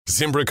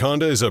Zimbrick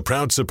Honda is a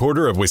proud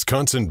supporter of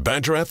Wisconsin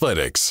Badger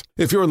Athletics.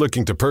 If you're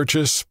looking to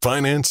purchase,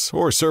 finance,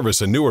 or service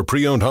a new or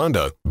pre-owned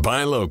Honda,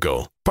 buy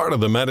local. Part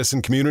of the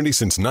Madison community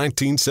since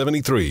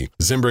 1973,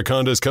 Zimbrick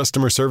Honda's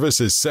customer service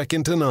is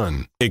second to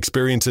none.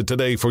 Experience it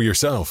today for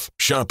yourself.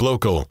 Shop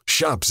local.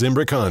 Shop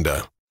Zimbrick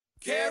Honda.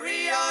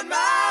 Carry on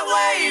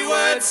my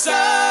wayward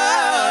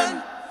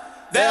son.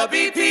 There'll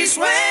be peace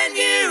when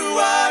you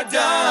are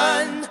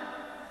done.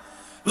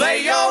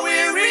 Lay your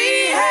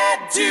weary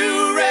head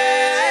to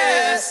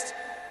rest.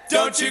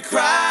 Don't you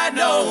cry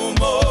no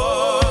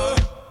more.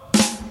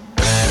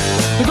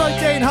 The Great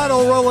Dane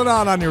Huddle rolling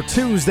on your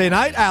Tuesday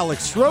night.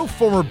 Alex Stroh,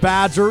 former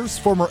Badgers,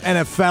 former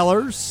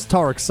NFLers.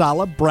 Tarek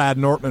Saleh, Brad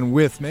Nortman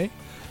with me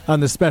on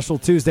the special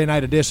Tuesday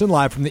night edition,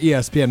 live from the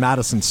ESPN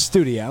Madison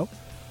studio.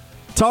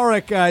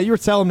 Tarek, you were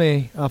telling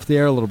me off the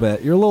air a little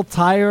bit. You're a little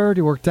tired.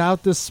 You worked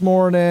out this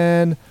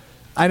morning.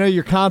 I know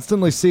you're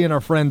constantly seeing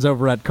our friends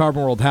over at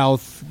Carbon World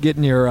Health,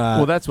 getting your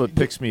well, that's what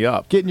picks me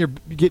up. Getting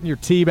your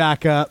tea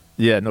back up.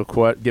 Yeah, no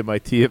quite. Get my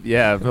tea up.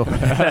 Yeah. No.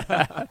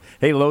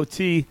 Hey, low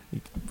T,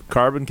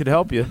 Carbon could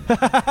help you.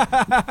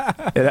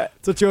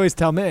 That's what you always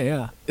tell me.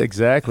 Yeah.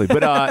 Exactly.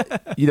 But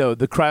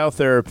the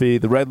cryotherapy,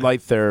 the red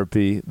light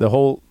therapy, the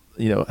whole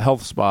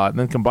health spa, and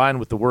then combined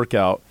with the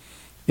workout,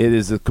 it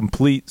is a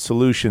complete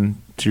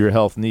solution to your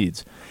health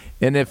needs.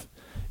 And if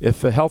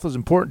health is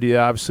important to you,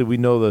 obviously we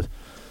know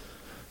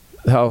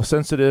how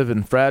sensitive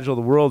and fragile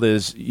the world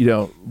is.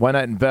 Why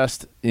not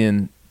invest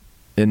in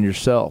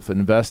yourself,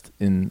 invest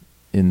in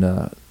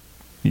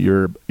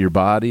your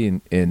body,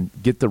 and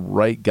get the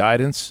right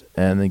guidance,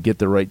 and then get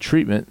the right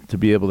treatment to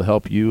be able to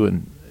help you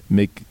and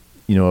make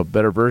a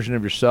better version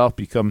of yourself,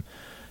 become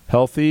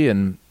healthy,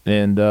 and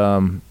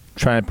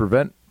try and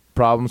prevent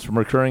problems from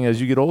occurring as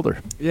you get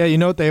older. Yeah, you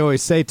know what they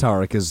always say,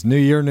 Tarek, is new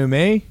year, new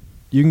me.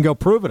 You can go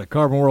prove it at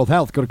Carbon World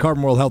Health. Go to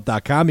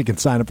carbonworldhealth.com. You can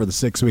sign up for the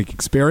 6-week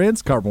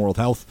experience. Carbon World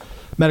Health,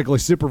 medically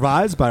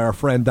supervised by our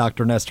friend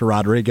Dr. Nestor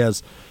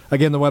Rodriguez.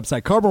 Again, the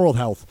website,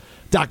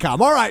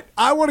 carbonworldhealth.com. All right,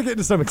 I want to get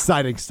into some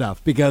exciting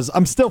stuff because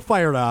I'm still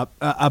fired up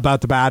about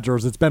the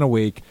Badgers. It's been a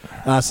week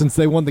since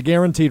they won the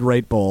Guaranteed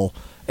Rate Bowl,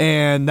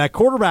 and that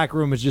quarterback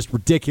room is just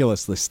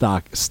ridiculously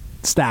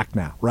stacked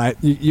now, right?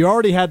 You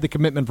already had the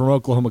commitment from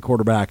Oklahoma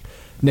quarterback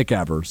Nick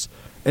Evers.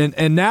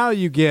 And now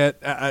you get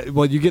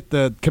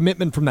the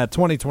commitment from that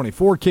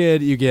 2024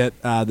 kid. You get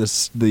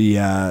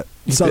the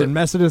Southern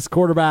Methodist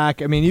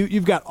quarterback. I mean,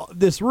 you've got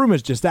this room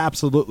is just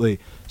absolutely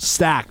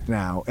stacked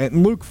now.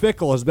 And Luke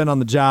Fickell has been on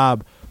the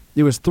job.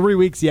 It was 5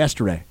 weeks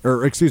yesterday,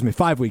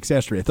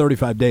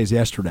 35 days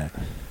yesterday.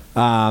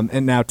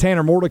 And now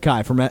Tanner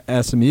Mordecai from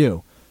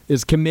SMU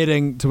is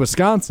committing to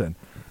Wisconsin.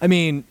 I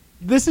mean,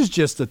 this is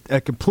just a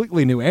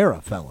completely new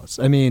era, fellas.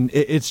 I mean,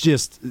 it's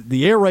just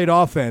the air raid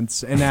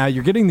offense, and now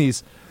you're getting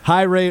these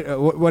high rate.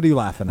 What are you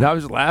laughing at? I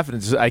was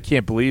laughing. I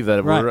can't believe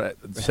that we're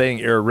saying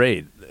air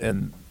raid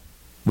and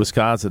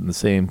Wisconsin in the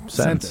same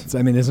sentence.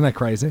 I mean, isn't that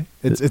crazy?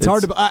 It's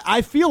hard to.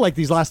 I feel like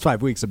these last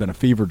 5 weeks have been a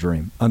fever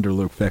dream under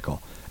Luke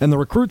Fickell, and the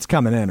recruits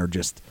coming in are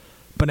just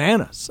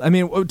bananas. I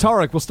mean,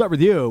 Tarek, we'll start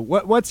with you.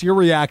 What's your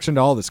reaction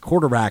to all this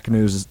quarterback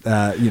news?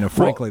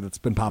 Frankly, that's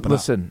been popping up.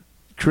 Listen.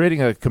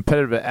 Creating a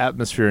competitive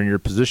atmosphere in your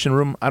position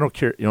room, I don't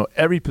care.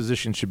 Every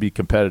position should be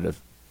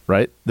competitive,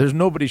 right?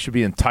 Nobody should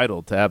be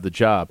entitled to have the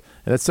job,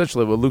 and that's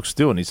essentially what Luke's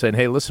doing. He's saying,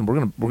 "Hey, listen, we're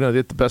gonna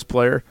get the best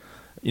player,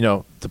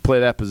 to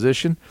play that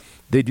position."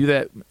 They do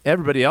that.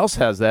 Everybody else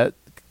has that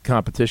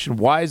competition.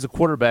 Why is the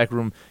quarterback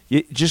room?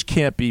 It just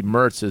can't be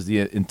Mertz as the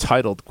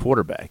entitled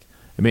quarterback.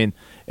 I mean,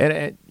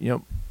 and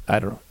I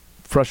don't know.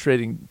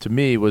 Frustrating to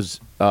me was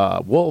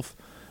Wolf.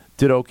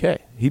 Did okay.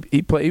 He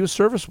was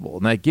serviceable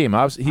in that game.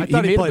 Obviously, he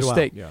made a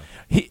mistake. Well.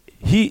 Yeah.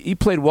 He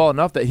played well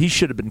enough that he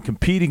should have been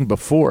competing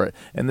before it.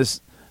 And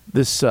this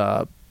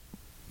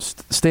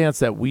stance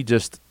that we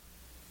just,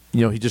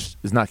 he just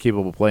is not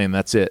capable of playing.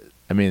 That's it.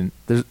 I mean,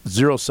 there's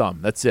zero sum.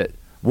 That's it.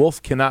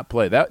 Wolf cannot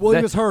play. He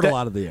was hurt a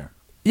lot of the year.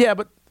 Yeah,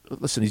 but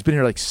listen, he's been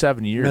here like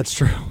 7 years. That's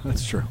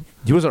true.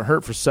 He wasn't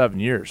hurt for 7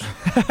 years.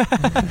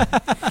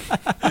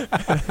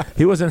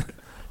 He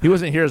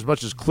wasn't here as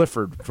much as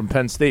Clifford from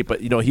Penn State,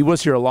 but he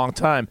was here a long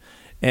time.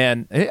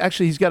 And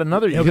actually, he's got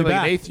another year, like an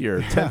 8th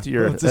year, 10th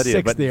year. It's a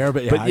 6th year,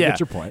 but I get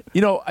your point.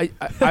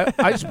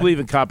 I just believe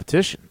in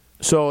competition.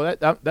 So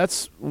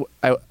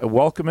I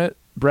welcome it,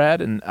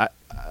 Brad, and I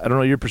don't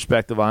know your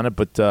perspective on it,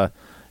 but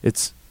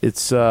it's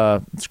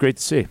great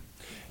to see.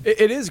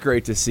 It is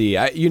great to see.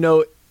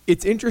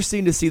 It's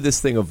interesting to see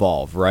this thing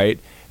evolve, right?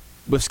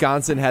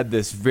 Wisconsin had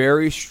this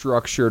very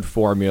structured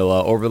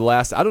formula over the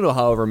last, I don't know,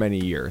 however many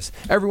years.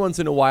 Every once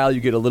in a while,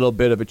 you get a little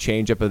bit of a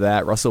change up of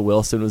that. Russell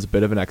Wilson was a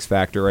bit of an X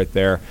factor right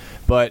there.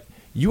 But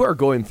you are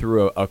going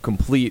through a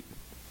complete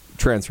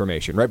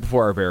transformation right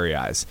before our very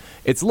eyes.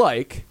 It's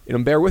like,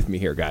 bear with me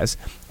here, guys.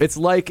 It's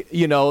like,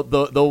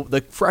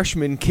 the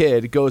freshman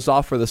kid goes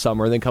off for the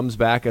summer and then comes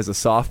back as a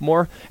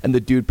sophomore, and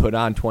the dude put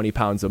on 20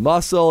 pounds of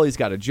muscle. He's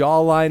got a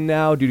jawline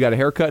now. Dude got a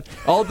haircut.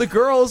 All the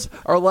girls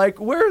are like,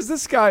 where's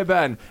this guy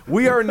been?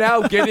 We are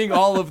now getting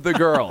all of the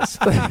girls.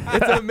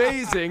 It's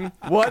amazing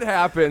what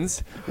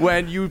happens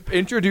when you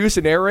introduce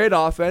an air raid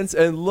offense,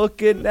 and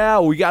look at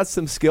now. We got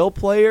some skill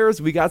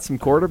players. We got some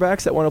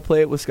quarterbacks that want to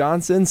play at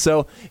Wisconsin.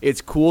 So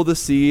it's cool to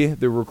see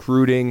the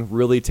recruiting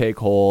really take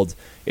hold.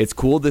 It's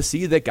cool to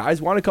see that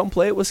guys want to come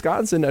play at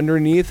Wisconsin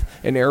underneath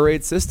an air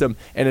raid system.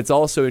 And it's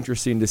also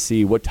interesting to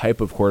see what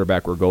type of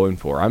quarterback we're going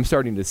for. I'm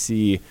starting to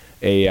see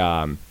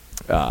a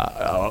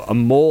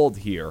mold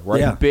here,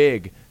 right? Yeah.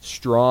 Big,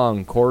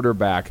 strong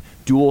quarterback,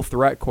 dual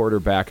threat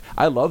quarterback.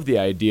 I love the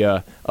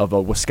idea of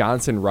a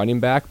Wisconsin running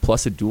back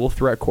plus a dual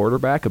threat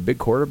quarterback, a big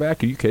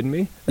quarterback. Are you kidding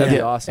me? That'd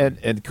be awesome.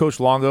 And Coach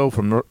Longo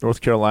from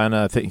North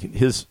Carolina, I think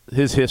his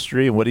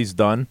history and what he's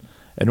done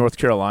at North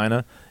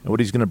Carolina and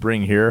what he's going to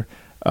bring here.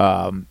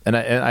 And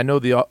I know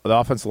the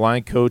offensive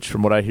line coach,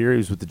 from what I hear, he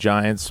was with the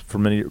Giants for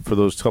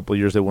those couple of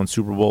years they won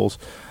Super Bowls.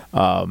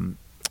 I'm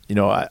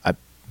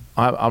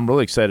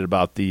really excited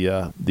about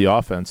the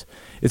offense.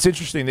 It's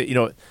interesting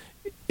that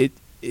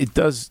it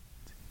does,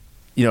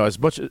 as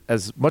much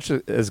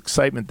as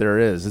excitement there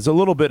is, it's a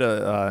little bit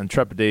of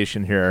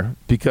trepidation here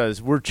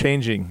because we're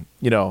changing.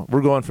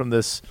 We're going from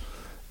this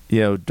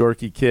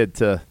dorky kid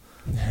to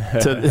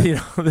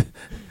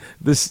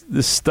this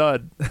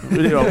stud.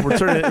 We're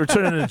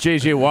turning into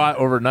J.J. Watt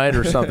overnight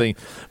or something.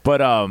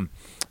 But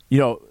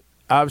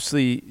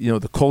obviously,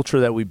 the culture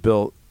that we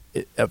built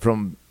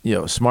from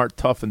smart,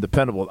 tough, and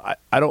dependable.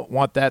 I don't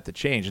want that to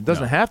change. It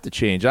doesn't have to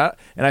change. And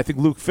I think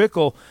Luke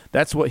Fickell,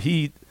 that's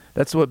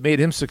what made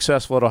him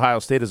successful at Ohio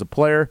State as a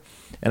player,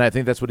 and I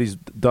think that's what he's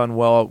done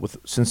well with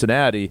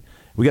Cincinnati.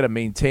 We got to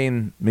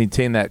maintain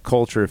that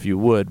culture, if you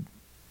would,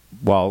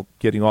 while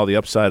getting all the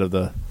upside of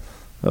the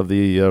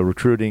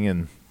recruiting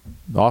and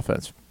the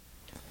offense.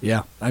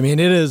 Yeah, I mean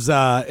it's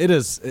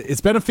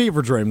been a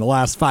fever dream the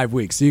last 5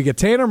 weeks. So you get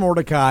Tanner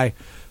Mordecai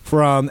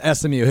from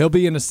SMU. He'll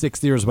be in his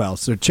 6th year as well.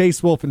 So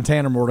Chase Wolf and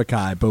Tanner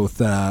Mordecai, both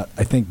I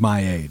think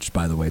my age,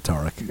 by the way,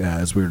 Tarek,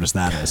 as weird as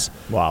that is.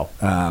 Wow.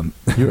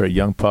 You're a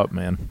young pup,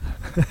 man.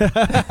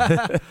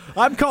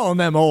 I'm calling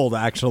them old,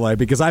 actually,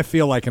 because I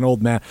feel like an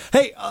old man.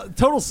 Hey,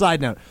 total side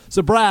note.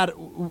 So, Brad,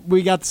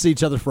 we got to see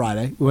each other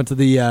Friday. We went to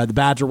the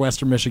Badger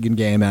Western Michigan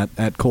game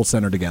at Kohl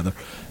Center together.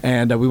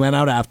 And we went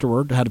out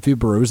afterward, had a few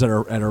brews at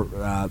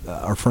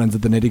our friends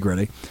at the Nitty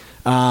Gritty.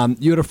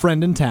 You had a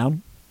friend in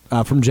town.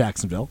 From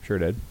Jacksonville. Sure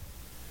did.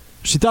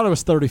 She thought I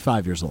was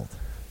 35 years old.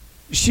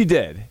 She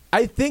did.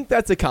 I think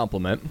that's a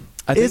compliment.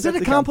 Is it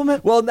a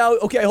compliment? Well, now,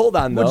 okay, hold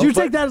on, though. Would you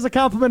take that as a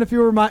compliment if you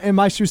were in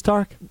my shoes,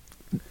 Tarek?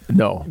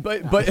 No.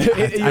 But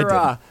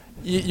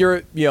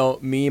you're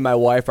me, my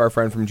wife, our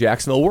friend from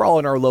Jacksonville, we're all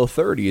in our low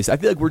 30s. I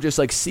feel like we're just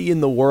like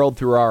seeing the world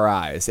through our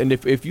eyes. And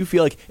if we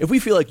feel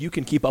like you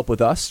can keep up with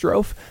us,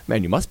 Strofe,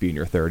 man, you must be in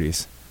your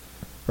 30s.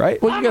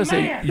 Right? Well, you got to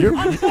say,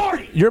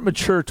 you're a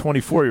mature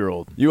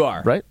 24-year-old. You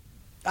are. Right?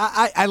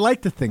 I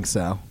like to think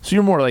so. So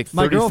you're more like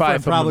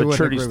 35 from a maturity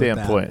wouldn't agree with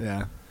standpoint.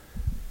 that.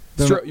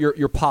 Yeah.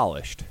 You're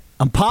polished.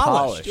 I'm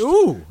polished.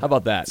 Ooh. How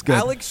about that?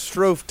 Alex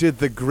Strofe did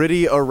the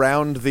gritty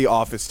around the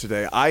office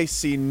today. I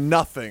see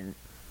nothing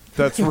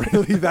that's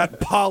really that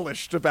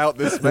polished about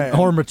this man.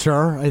 Or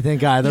mature, I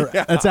think, either.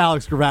 Yeah. That's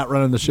Alex Gravatt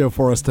running the show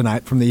for us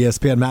tonight from the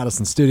ESPN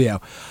Madison studio.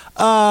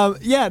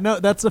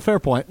 That's a fair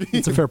point.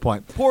 It's a fair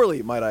point.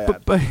 Poorly, might I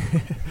add. But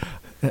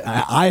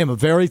I am a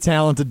very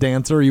talented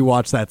dancer. You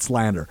watch that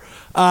slander.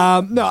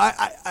 I'm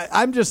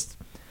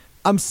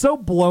so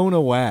blown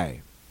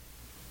away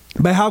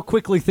by how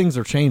quickly things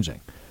are changing,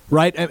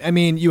 right? I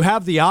mean, you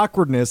have the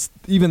awkwardness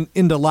even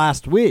into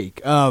last week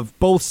of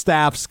both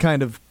staffs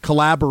kind of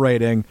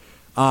collaborating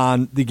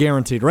on the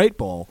Guaranteed Rate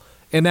Bowl.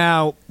 And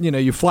now,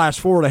 you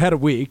flash forward ahead a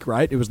week,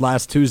 right? It was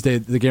last Tuesday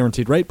the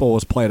Guaranteed Rate Bowl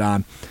was played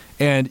on.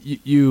 And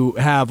you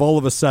have all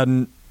of a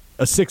sudden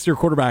a 6-year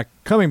quarterback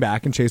coming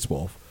back in Chase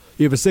Wolf.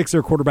 You have a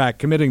 6-year quarterback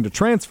committing to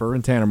transfer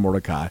in Tanner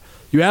Mordecai.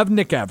 You have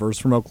Nick Evers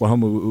from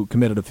Oklahoma who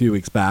committed a few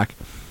weeks back.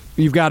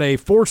 You've got a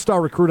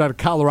 4-star recruit out of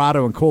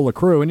Colorado in Cole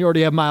LaCrue, and you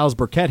already have Miles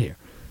Burkett here.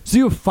 So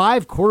you have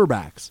 5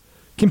 quarterbacks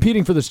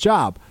competing for this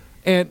job.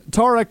 And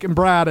Tarek and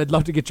Brad, I'd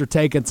love to get your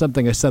take on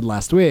something I said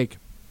last week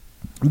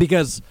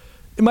because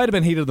it might have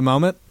been heat of the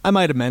moment. I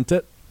might have meant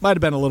it. Might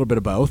have been a little bit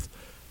of both.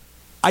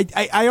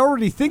 I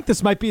already think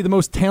this might be the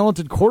most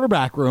talented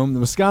quarterback room the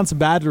Wisconsin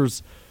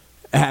Badgers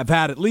have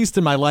had, at least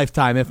in my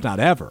lifetime, if not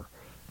ever.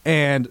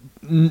 And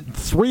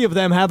 3 of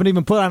them haven't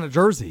even put on a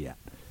jersey yet.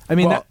 I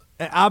mean,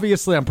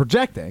 obviously I'm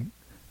projecting,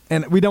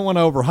 and we don't want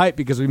to overhype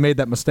because we made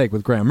that mistake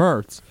with Graham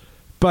Mertz.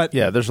 But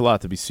yeah, there's a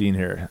lot to be seen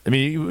here. I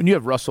mean, when you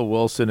have Russell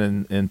Wilson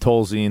and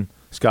Tolzien,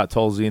 Scott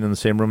Tolzien in the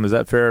same room, is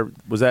that fair?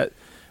 Was that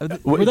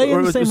were they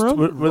in the same room?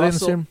 Were they in the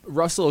same?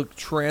 Russell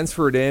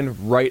transferred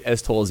in right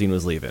as Tolzien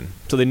was leaving,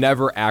 so they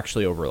never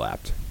actually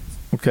overlapped.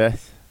 Okay,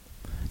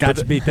 got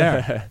to beat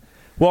there.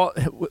 Well,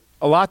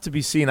 a lot to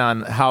be seen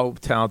on how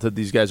talented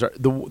these guys are.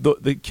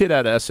 The kid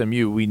out of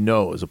SMU we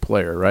know is a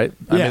player, right?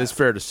 I mean, it's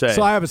fair to say.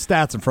 So I have his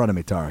stats in front of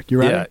me, Tarek. You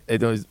ready?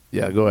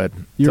 Yeah, go ahead.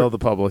 Tell the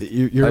public.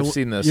 I've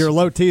seen this. Your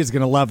low T is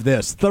going to love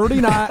this.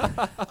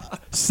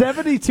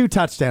 72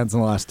 touchdowns in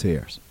the last 2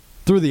 years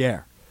through the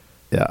air.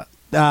 Yeah.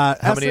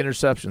 How many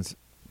interceptions?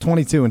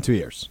 22 in 2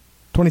 years.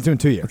 22 in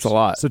 2 years. That's a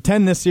lot. So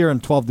 10 this year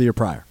and 12 the year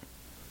prior.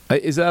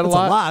 Is that That's a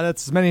lot? a lot.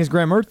 That's as many as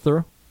Graham Mertz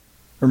threw.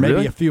 Or maybe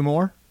Really? a few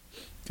more.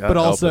 God but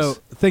help also us.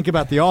 think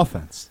about the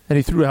offense. And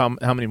he threw how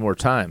many more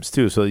times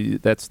too? So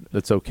that's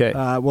okay.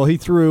 Well, he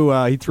threw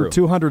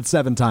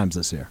 207 times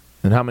this year.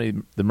 And how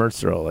many the Mertz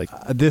throw? Like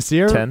This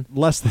year, 10?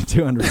 less than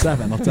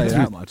 207. I'll tell you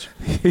that much.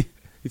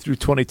 he threw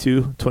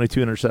 22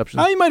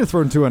 interceptions. He might have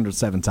thrown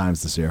 207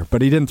 times this year,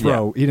 but he didn't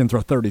throw. He didn't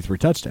throw 33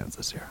 touchdowns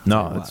this year.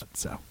 No,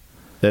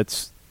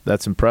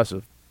 that's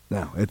impressive.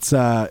 No, it's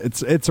a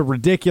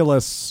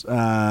ridiculous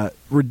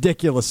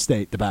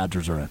state the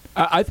Badgers are in.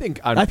 I think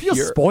I feel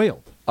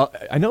spoiled.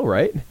 I know,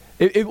 right?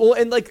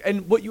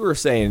 And what you were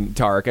saying,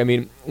 Tarek. I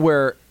mean,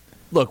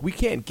 look, we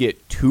can't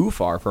get too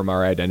far from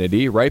our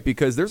identity, right?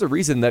 Because there's a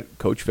reason that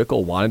Coach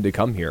Fickell wanted to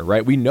come here,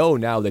 right? We know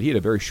now that he had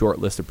a very short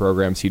list of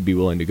programs he'd be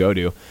willing to go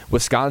to.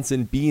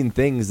 Wisconsin being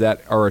things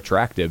that are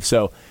attractive.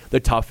 So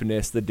the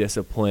toughness, the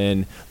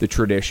discipline, the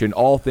tradition,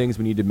 all things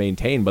we need to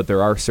maintain. But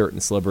there are certain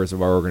slivers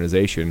of our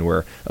organization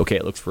where, okay,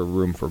 it looks for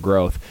room for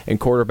growth, and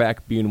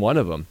quarterback being one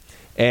of them.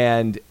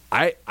 And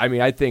I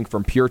think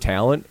from pure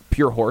talent,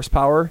 pure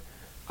horsepower,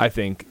 I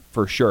think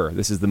for sure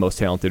this is the most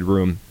talented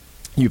room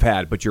you've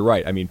had. But you're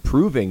right. I mean,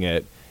 proving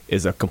it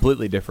is a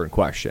completely different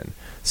question.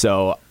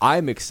 So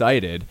I'm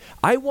excited.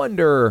 I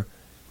wonder,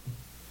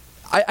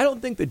 I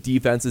don't think the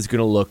defense is going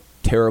to look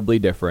terribly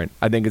different.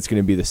 I think it's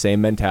going to be the same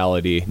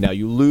mentality. Now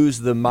you lose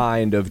the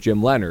mind of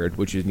Jim Leonard,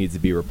 which needs to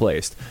be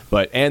replaced,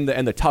 and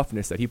the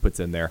toughness that he puts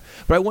in there.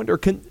 But I wonder,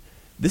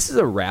 this is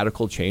a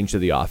radical change to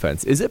the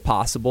offense. Is it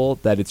possible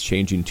that it's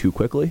changing too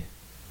quickly?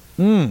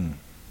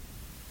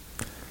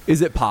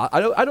 Is it I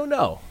don't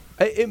know.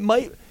 It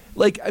might.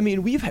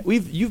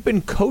 You've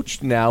been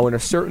coached now in a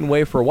certain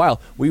way for a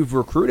while. We've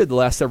recruited the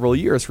last several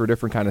years for a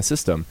different kind of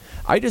system.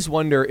 I just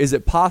wonder, is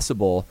it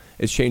possible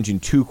it's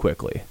changing too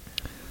quickly?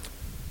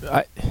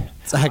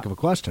 It's a heck of a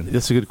question.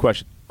 That's a good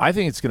question. I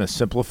think it's going to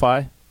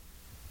simplify.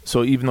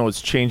 So even though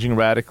it's changing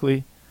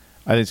radically,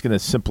 I think it's going to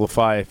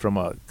simplify from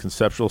a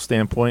conceptual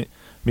standpoint.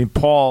 I mean,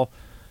 Paul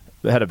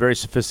had a very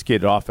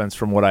sophisticated offense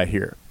from what I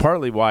hear.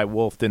 Partly why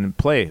Wolf didn't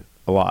play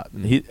a lot.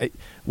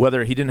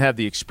 Whether he didn't have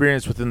the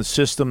experience within the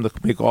system to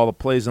make all the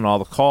plays and all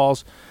the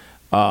calls.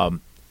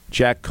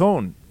 Jack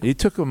Cohn, it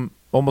took him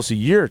almost a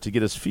year to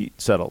get his feet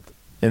settled.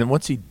 And then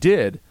once he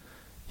did,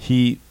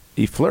 he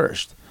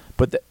flourished.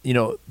 But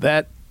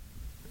that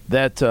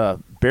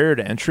barrier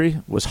to entry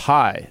was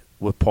high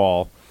with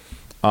Paul.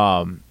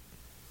 And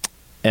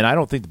I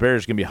don't think the barrier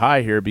is going to be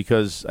high here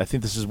because I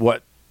think this is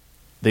what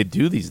they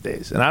do these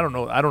days. And I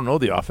don't know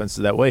the offense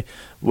that way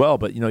well,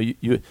 but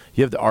you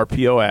have the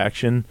RPO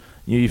action.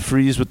 You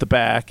freeze with the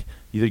back.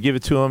 You either give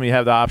it to them, you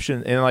have the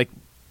option, and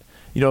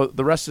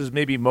the rest is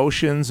maybe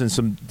motions and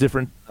some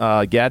different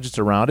gadgets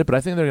around it. But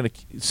I think they're going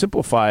to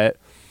simplify it,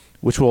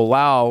 which will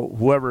allow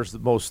whoever's the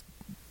most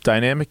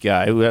dynamic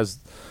guy who has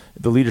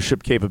the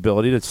leadership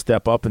capability to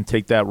step up and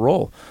take that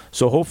role.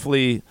 So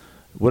hopefully,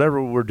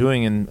 whatever we're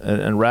doing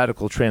in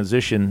radical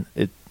transition,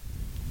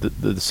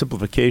 the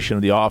simplification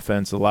of the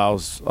offense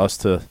allows us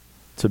to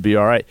be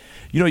all right.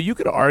 You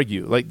could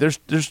argue there's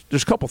a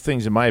couple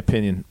things in my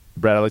opinion,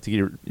 Brad. I'd like to get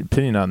your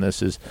opinion on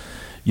this. Is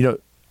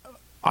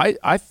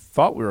I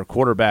thought we were a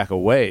quarterback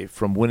away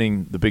from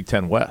winning the Big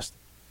Ten West.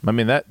 I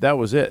mean that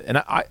was it. And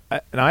I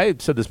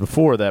had said this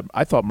before that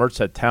I thought Mertz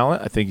had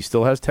talent. I think he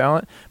still has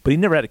talent, but he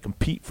never had to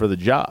compete for the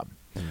job.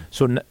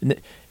 So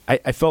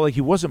I felt like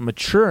he wasn't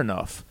mature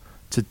enough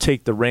to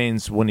take the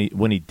reins when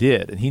he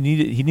did, and he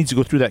needs to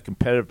go through that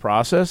competitive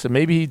process, and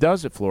maybe he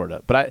does at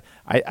Florida. But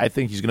I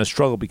think he's going to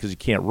struggle because he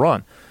can't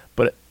run.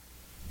 But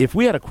if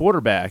we had a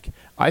quarterback,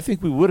 I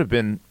think we would have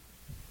been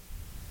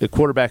a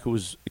quarterback who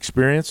was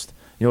experienced,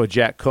 a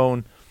Jack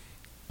Cohn,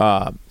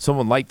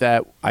 someone like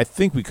that. I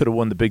think we could have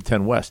won the Big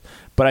Ten West.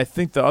 But I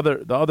think the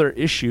other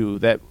issue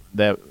that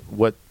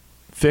what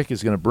Fick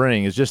is going to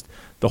bring is just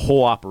the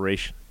whole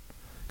operation,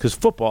 because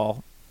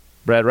football,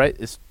 Brad, right?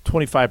 It's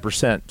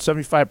 25%.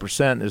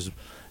 75% is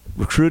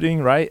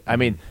recruiting, right? I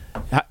mean,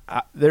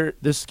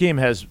 this game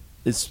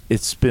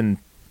it's been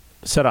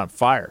set on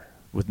fire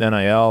with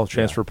NIL,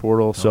 transfer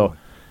portal. So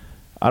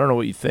I don't know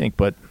what you think,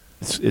 but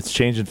it's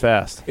changing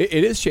fast.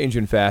 It is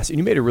changing fast, and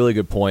you made a really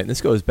good point. And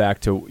this goes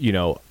back to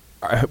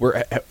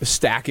we're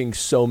stacking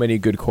so many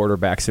good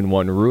quarterbacks in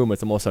one room.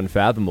 It's almost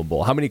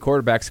unfathomable. How many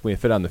quarterbacks can we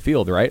fit on the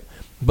field, right?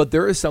 But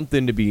there is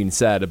something to being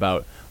said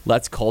about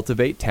let's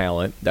cultivate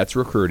talent. That's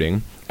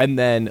recruiting. And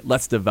then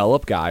let's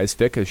develop guys.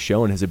 Fick has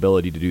shown his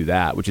ability to do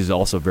that, which is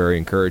also very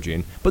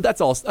encouraging. But that's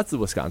the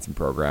Wisconsin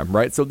program,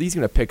 right? So he's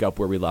going to pick up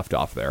where we left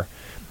off there.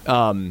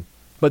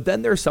 But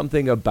then there's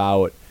something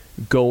about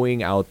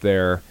going out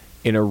there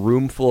in a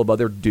room full of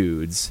other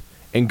dudes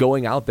and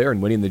going out there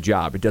and winning the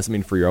job. It doesn't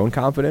mean for your own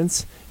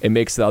confidence. It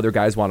makes the other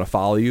guys want to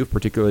follow you,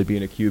 particularly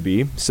being a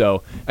QB.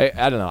 So I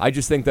don't know. I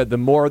just think that the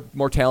more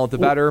talent, the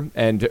better,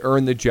 and to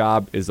earn the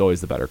job is always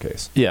the better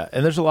case. Yeah,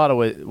 and there's a lot of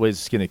ways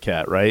to skin a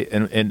cat, right?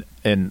 And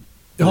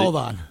Hold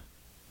on.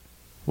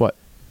 What?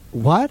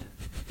 What?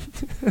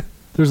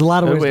 There's a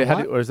lot of ways. Wait, to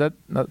what? or is that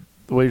not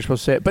the way you're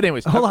supposed to say it? But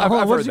anyways, Hold on, hold on.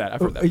 I've What heard did that.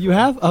 I've heard that. You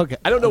have? Okay.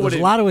 I don't know what There's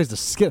it- a lot of ways to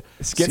skin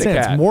a say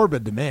cat. It's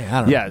morbid to me.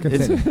 I don't know. yeah,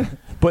 Continue.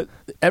 but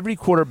every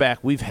quarterback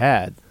we've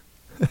had,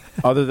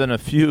 other than a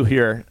few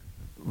here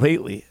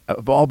lately,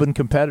 have all been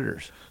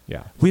competitors.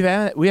 Yeah. We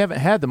haven't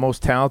had the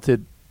most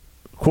talented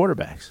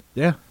quarterbacks,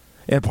 Yeah.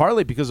 and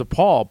partly because of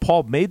Paul.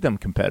 Paul made them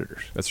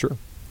competitors. That's true.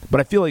 But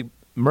I feel like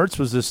Mertz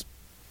was this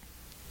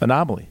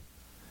anomaly.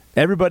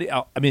 Everybody,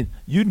 I mean,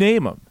 you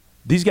name them.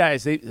 These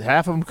guys,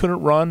 half of them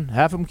couldn't run,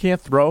 half of them can't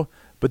throw,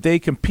 but they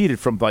competed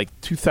from like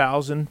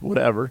 2000,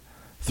 whatever,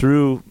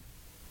 through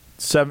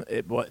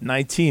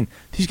 19.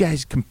 These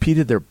guys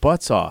competed their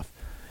butts off,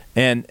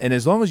 and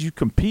as long as you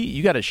compete,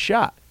 you got a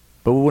shot.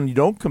 But when you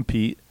don't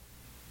compete,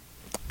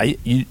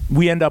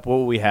 we end up with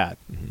what we had.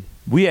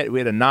 We had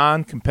a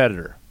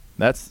non-competitor.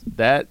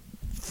 That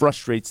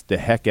frustrates the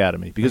heck out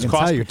of me because I can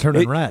tell you're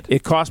turning red.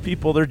 It cost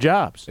people their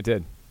jobs. It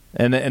did.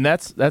 And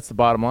that's the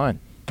bottom line.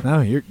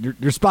 No,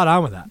 you're spot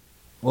on with that.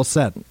 Well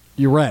said.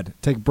 You're red.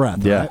 Take a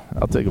breath. Yeah, Right?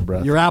 I'll take a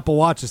breath. Your Apple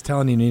Watch is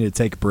telling you need to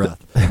take a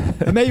breath.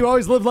 And may you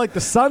always live like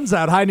the sun's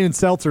out. High Noon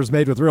Seltzers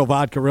made with real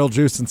vodka, real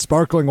juice, and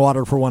sparkling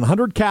water for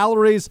 100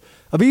 calories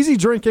of easy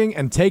drinking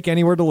and take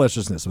anywhere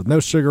deliciousness with no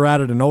sugar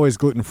added and always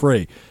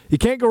gluten-free. You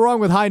can't go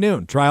wrong with High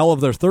Noon. Try all of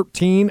their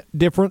 13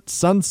 different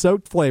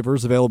sun-soaked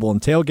flavors available in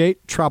Tailgate,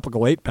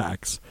 Tropical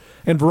 8-packs,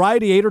 and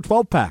Variety 8 or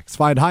 12-packs.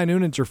 Find High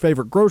Noon at your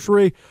favorite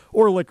grocery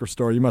or liquor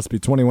store. You must be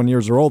 21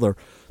 years or older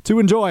to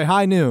enjoy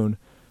High Noon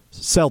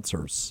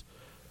Seltzers.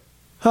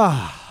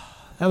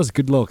 That was a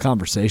good little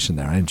conversation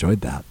there. I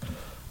enjoyed that.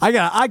 I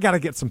got to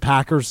get some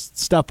Packers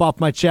stuff off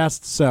my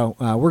chest, so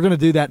we're going to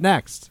do that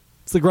next.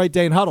 It's the Great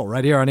Dane Huddle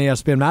right here on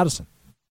ESPN Madison.